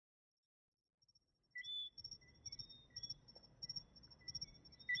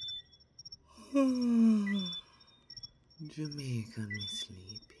Jamaica me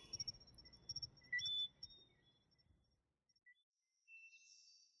sleepy.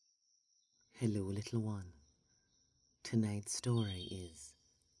 Hello, little one. Tonight's story is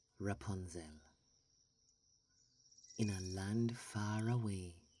Rapunzel. In a land far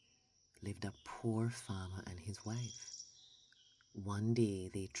away lived a poor farmer and his wife. One day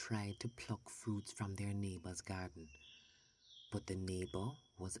they tried to pluck fruits from their neighbor's garden, but the neighbor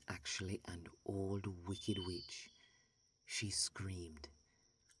was actually an old wicked witch. She screamed,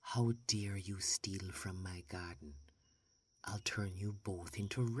 "How dare you steal from my garden? I'll turn you both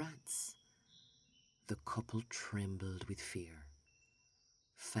into rats." The couple trembled with fear.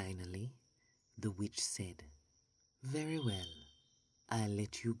 Finally, the witch said, "Very well, I'll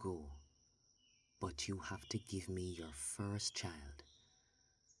let you go, but you have to give me your first child."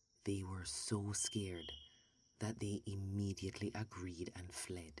 They were so scared that they immediately agreed and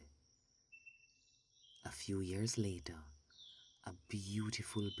fled. A few years later, a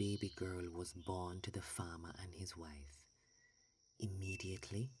beautiful baby girl was born to the farmer and his wife.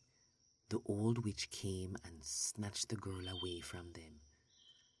 Immediately, the old witch came and snatched the girl away from them.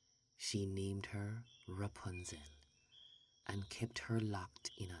 She named her Rapunzel and kept her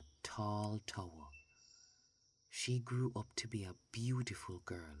locked in a tall tower. She grew up to be a beautiful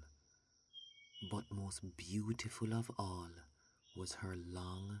girl, but most beautiful of all was her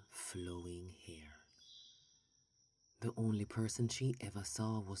long, flowing hair. The only person she ever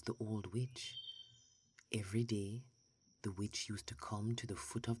saw was the old witch. Every day, the witch used to come to the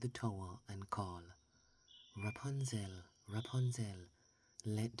foot of the tower and call, "Rapunzel, Rapunzel,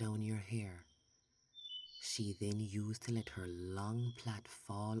 let down your hair." She then used to let her long plait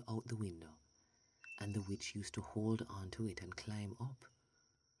fall out the window, and the witch used to hold onto it and climb up.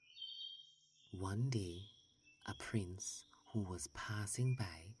 One day, a prince who was passing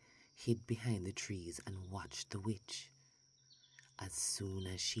by hid behind the trees and watched the witch. As soon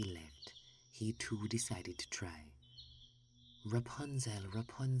as she left, he too decided to try. "Rapunzel,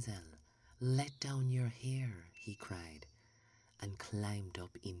 Rapunzel, let down your hair," he cried, and climbed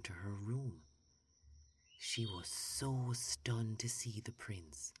up into her room. She was so stunned to see the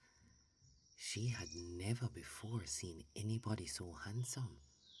prince. She had never before seen anybody so handsome.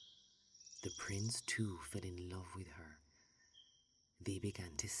 The prince too fell in love with her. They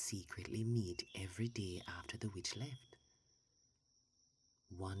began to secretly meet every day after the witch left.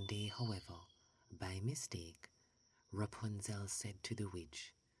 One day, however, by mistake, Rapunzel said to the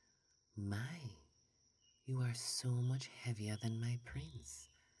witch, "My, you are so much heavier than my prince."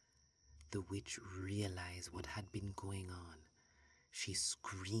 The witch realized what had been going on. She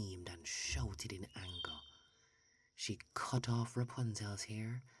screamed and shouted in anger. She cut off Rapunzel's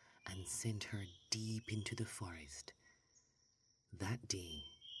hair and sent her deep into the forest. That day,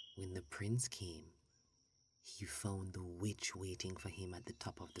 when the prince came, he found the witch waiting for him at the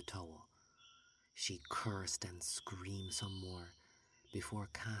top of the tower. She cursed and screamed some more before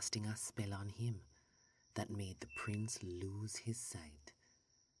casting a spell on him that made the prince lose his sight.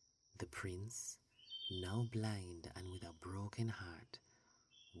 The prince, now blind and with a broken heart,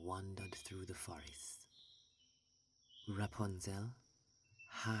 wandered through the forest. Rapunzel,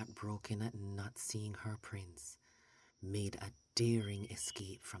 heartbroken at not seeing her prince, made a daring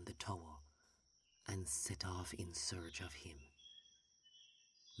escape from the tower and set off in search of him.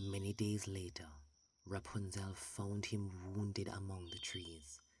 Many days later, Rapunzel found him wounded among the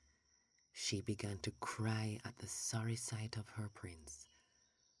trees. She began to cry at the sorry sight of her prince,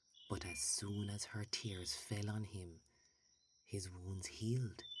 but as soon as her tears fell on him, his wounds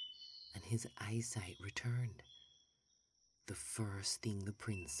healed and his eyesight returned. The first thing the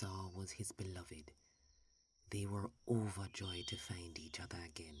prince saw was his beloved. They were overjoyed to find each other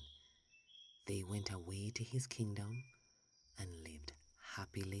again. They went away to his kingdom and lived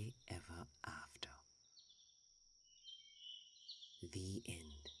happily ever after. The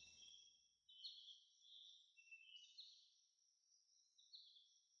end.